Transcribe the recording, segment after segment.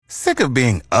Sick of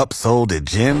being upsold at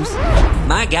gyms?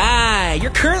 My guy,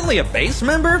 you're currently a base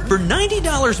member? For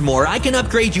 $90 more, I can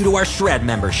upgrade you to our Shred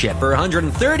membership. For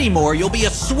 $130 more, you'll be a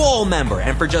Swole member.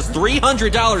 And for just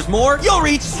 $300 more, you'll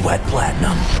reach Sweat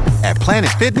Platinum. At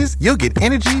Planet Fitness, you'll get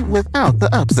energy without the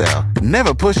upsell.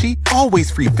 Never pushy, always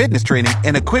free fitness training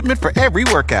and equipment for every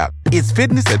workout. It's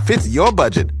fitness that fits your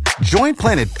budget. Join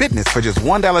Planet Fitness for just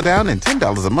 $1 down and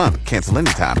 $10 a month. Cancel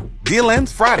anytime. Deal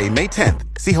ends Friday, May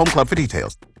 10th. See Home Club for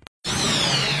details.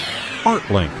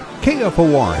 ArtLink.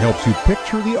 KFOR helps you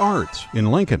picture the arts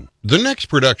in Lincoln. The next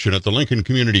production at the Lincoln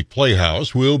Community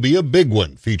Playhouse will be a big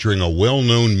one, featuring a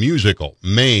well-known musical,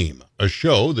 Mame, a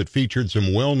show that featured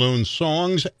some well-known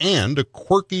songs and a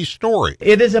quirky story.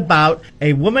 It is about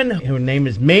a woman, her name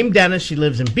is Mame Dennis. She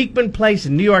lives in Beekman Place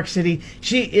in New York City.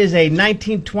 She is a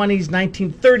 1920s,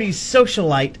 1930s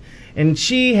socialite, and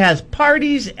she has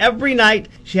parties every night.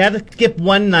 She had to skip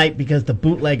one night because the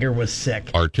bootlegger was sick.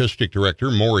 Artistic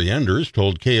director Maury Enders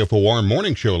told KFOR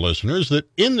Morning Show listeners that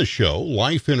in the show,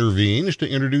 life intervenes to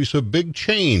introduce a big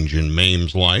change in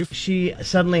Mame's life. She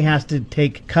suddenly has to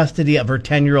take custody of her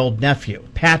 10-year-old nephew,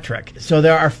 Patrick. So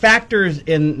there are factors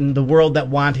in the world that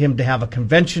want him to have a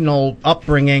conventional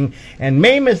upbringing, and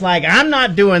Mame is like, I'm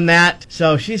not doing that.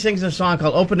 So she sings a song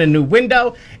called Open a New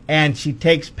Window, and she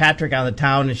takes Patrick out of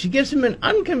town, and she gives him an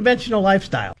unconventional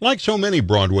lifestyle. Like so many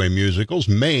Broadway musicals,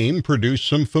 Mame produced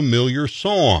some familiar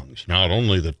songs. Not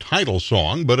only the title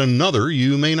song, but another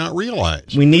you may not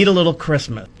realize. We Need a Little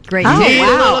Christmas. Great. We Oh, need a wow.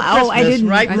 little Christmas I didn't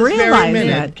right this very realize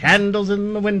minute. that. Candles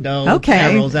in the window. Okay.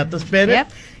 Carols at the spinet.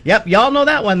 Yep. Y'all know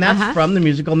that one. That's from the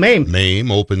musical Mame.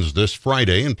 Mame opens this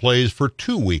Friday and plays for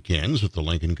 2 weekends at the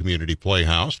Lincoln Community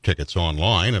Playhouse. Tickets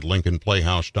online at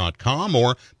lincolnplayhouse.com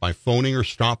or by phoning or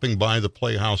stopping by the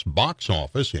Playhouse box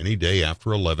office any day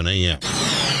after 11 a.m.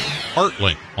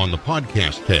 ArtLink on the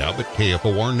podcast tab at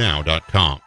kfornow.com.